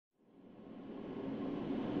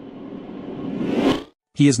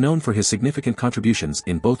He is known for his significant contributions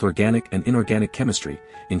in both organic and inorganic chemistry,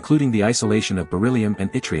 including the isolation of beryllium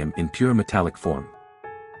and yttrium in pure metallic form.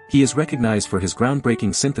 He is recognized for his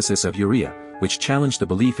groundbreaking synthesis of urea, which challenged the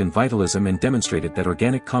belief in vitalism and demonstrated that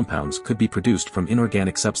organic compounds could be produced from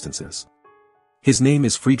inorganic substances. His name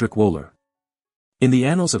is Friedrich Wöhler. In the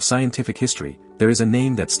annals of scientific history, there is a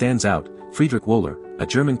name that stands out, Friedrich Wöhler, a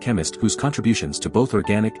German chemist whose contributions to both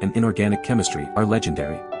organic and inorganic chemistry are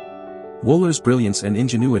legendary. Wöhler's brilliance and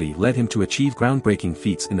ingenuity led him to achieve groundbreaking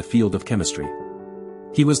feats in the field of chemistry.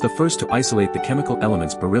 He was the first to isolate the chemical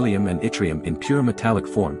elements beryllium and yttrium in pure metallic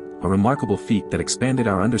form, a remarkable feat that expanded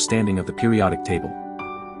our understanding of the periodic table.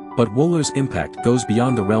 But Wöhler's impact goes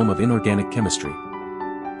beyond the realm of inorganic chemistry.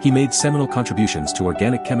 He made seminal contributions to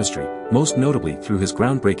organic chemistry, most notably through his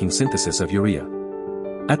groundbreaking synthesis of urea.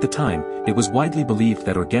 At the time, it was widely believed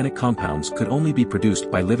that organic compounds could only be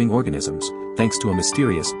produced by living organisms, thanks to a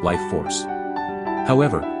mysterious life force.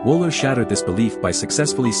 However, Wöhler shattered this belief by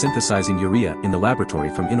successfully synthesizing urea in the laboratory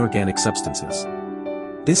from inorganic substances.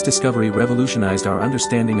 This discovery revolutionized our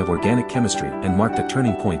understanding of organic chemistry and marked a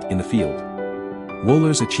turning point in the field.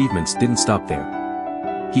 Wöhler's achievements didn't stop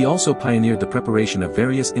there. He also pioneered the preparation of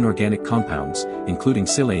various inorganic compounds, including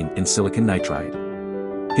silane and silicon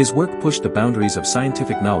nitride. His work pushed the boundaries of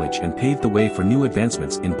scientific knowledge and paved the way for new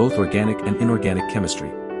advancements in both organic and inorganic chemistry.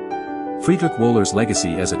 Friedrich Wöhler's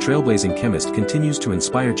legacy as a trailblazing chemist continues to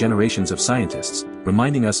inspire generations of scientists,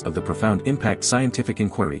 reminding us of the profound impact scientific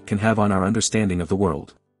inquiry can have on our understanding of the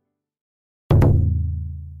world.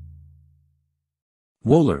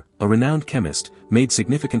 Wöhler, a renowned chemist, made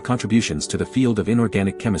significant contributions to the field of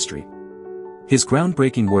inorganic chemistry. His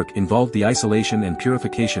groundbreaking work involved the isolation and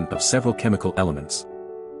purification of several chemical elements.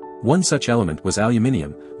 One such element was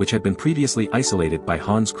aluminium, which had been previously isolated by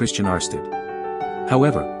Hans Christian Ørsted.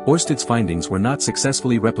 However, Ørsted's findings were not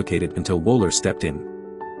successfully replicated until Wöhler stepped in.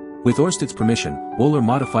 With Ørsted's permission, Wöhler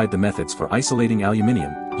modified the methods for isolating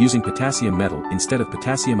aluminium, using potassium metal instead of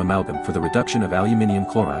potassium amalgam for the reduction of aluminium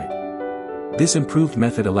chloride. This improved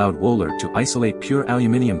method allowed Wöhler to isolate pure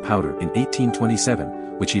aluminium powder in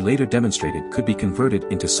 1827, which he later demonstrated could be converted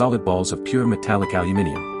into solid balls of pure metallic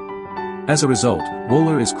aluminium. As a result,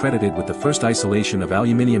 Wöhler is credited with the first isolation of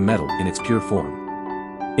aluminium metal in its pure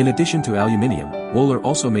form. In addition to aluminium, Wöhler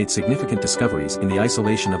also made significant discoveries in the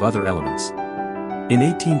isolation of other elements. In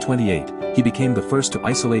 1828, he became the first to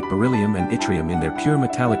isolate beryllium and yttrium in their pure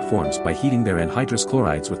metallic forms by heating their anhydrous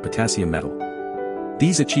chlorides with potassium metal.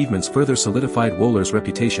 These achievements further solidified Wöhler's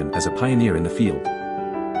reputation as a pioneer in the field.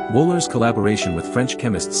 Wöhler's collaboration with French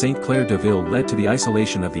chemist Saint-Clair Deville led to the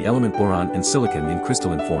isolation of the element boron and silicon in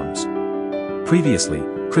crystalline forms. Previously,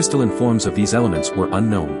 crystalline forms of these elements were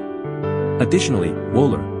unknown. Additionally,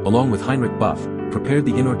 Wöhler, along with Heinrich Buff, prepared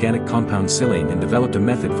the inorganic compound silane and developed a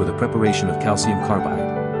method for the preparation of calcium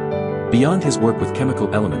carbide. Beyond his work with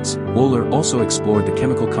chemical elements, Wöhler also explored the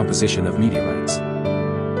chemical composition of meteorites.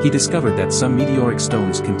 He discovered that some meteoric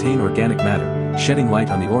stones contain organic matter, shedding light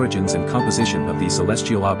on the origins and composition of these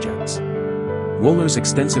celestial objects. Wöhler's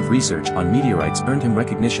extensive research on meteorites earned him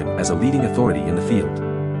recognition as a leading authority in the field.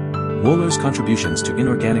 Wöhler's contributions to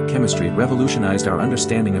inorganic chemistry revolutionized our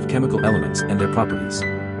understanding of chemical elements and their properties.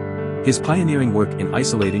 His pioneering work in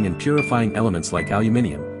isolating and purifying elements like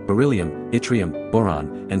aluminium, beryllium, yttrium,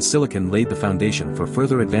 boron, and silicon laid the foundation for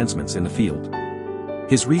further advancements in the field.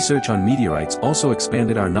 His research on meteorites also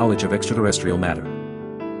expanded our knowledge of extraterrestrial matter.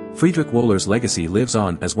 Friedrich Wöhler's legacy lives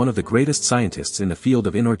on as one of the greatest scientists in the field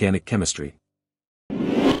of inorganic chemistry.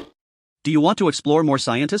 Do you want to explore more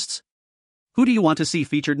scientists? Who do you want to see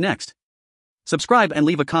featured next? Subscribe and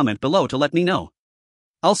leave a comment below to let me know.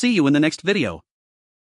 I'll see you in the next video.